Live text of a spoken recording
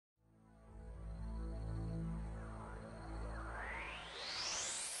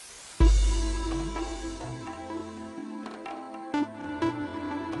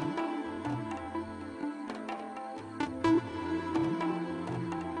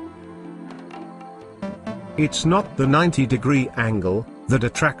It's not the 90-degree angle that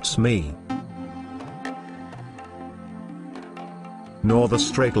attracts me, nor the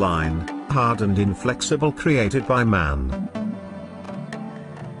straight line, hard and inflexible, created by man.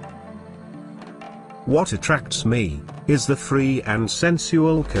 What attracts me is the free and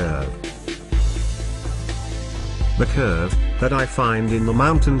sensual curve. The curve that I find in the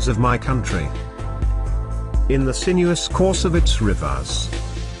mountains of my country, in the sinuous course of its rivers,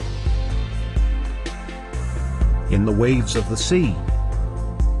 in the waves of the sea,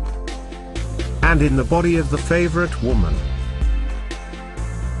 and in the body of the favorite woman.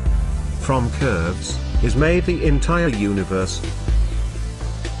 From curves is made the entire universe.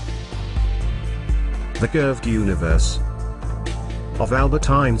 The curved universe of Albert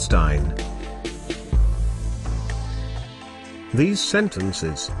Einstein. These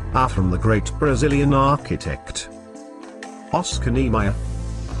sentences are from the great Brazilian architect Oscar Niemeyer.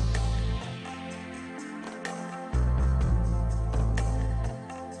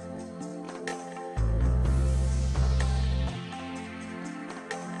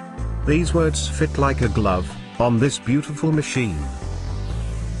 These words fit like a glove on this beautiful machine.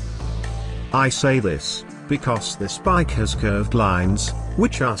 I say this because this bike has curved lines,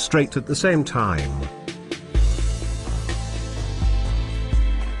 which are straight at the same time.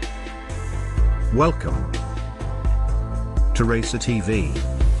 Welcome to Racer TV.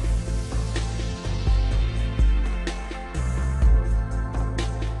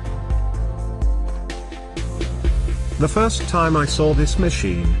 The first time I saw this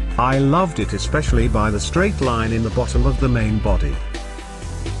machine, I loved it, especially by the straight line in the bottom of the main body.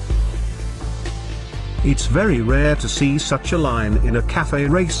 It's very rare to see such a line in a cafe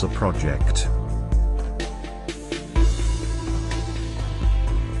racer project.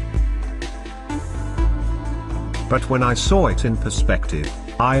 But when I saw it in perspective,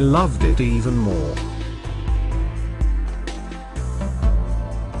 I loved it even more.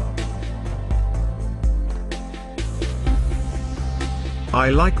 I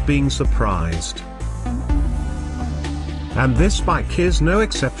like being surprised. And this bike is no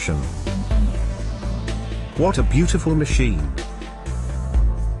exception. What a beautiful machine.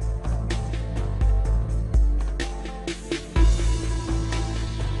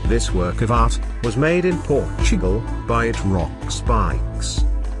 This work of art was made in Portugal by It Rocks Bikes.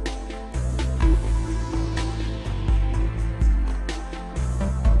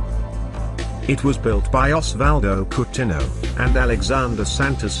 It was built by Osvaldo Coutinho and Alexander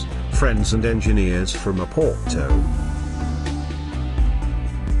Santos, friends and engineers from Oporto.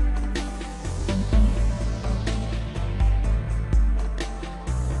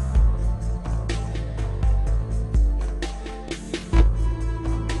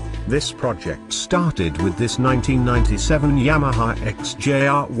 This project started with this 1997 Yamaha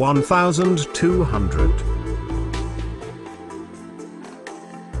XJR 1200.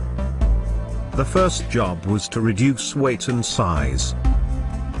 The first job was to reduce weight and size.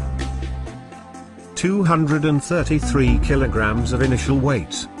 233 kilograms of initial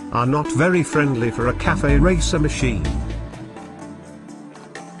weight are not very friendly for a cafe racer machine.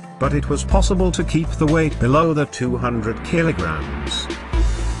 But it was possible to keep the weight below the 200 kilograms.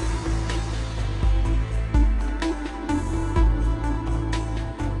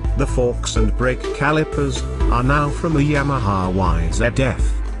 The forks and brake calipers are now from a Yamaha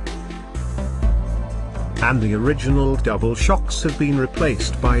YZF. And the original double shocks have been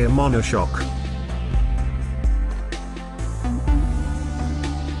replaced by a monoshock.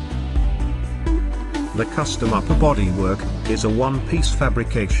 The custom upper bodywork is a one-piece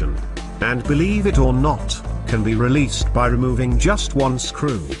fabrication, and believe it or not, can be released by removing just one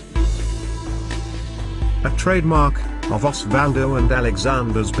screw. A trademark of Osvaldo and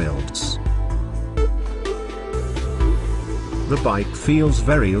Alexander's builds. The bike feels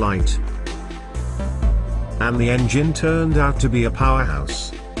very light, and the engine turned out to be a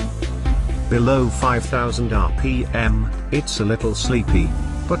powerhouse. Below 5,000 RPM, it's a little sleepy,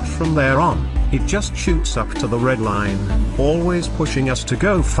 but from there on, it just shoots up to the red line, always pushing us to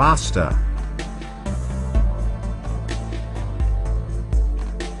go faster.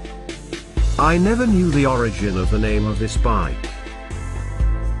 I never knew the origin of the name of this bike.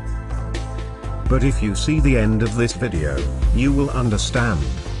 But if you see the end of this video, you will understand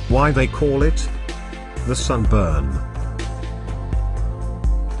why they call it the Sunburn.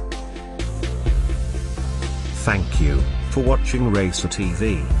 Thank you for watching Racer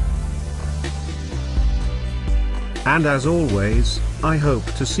TV. And as always, I hope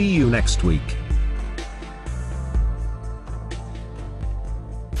to see you next week.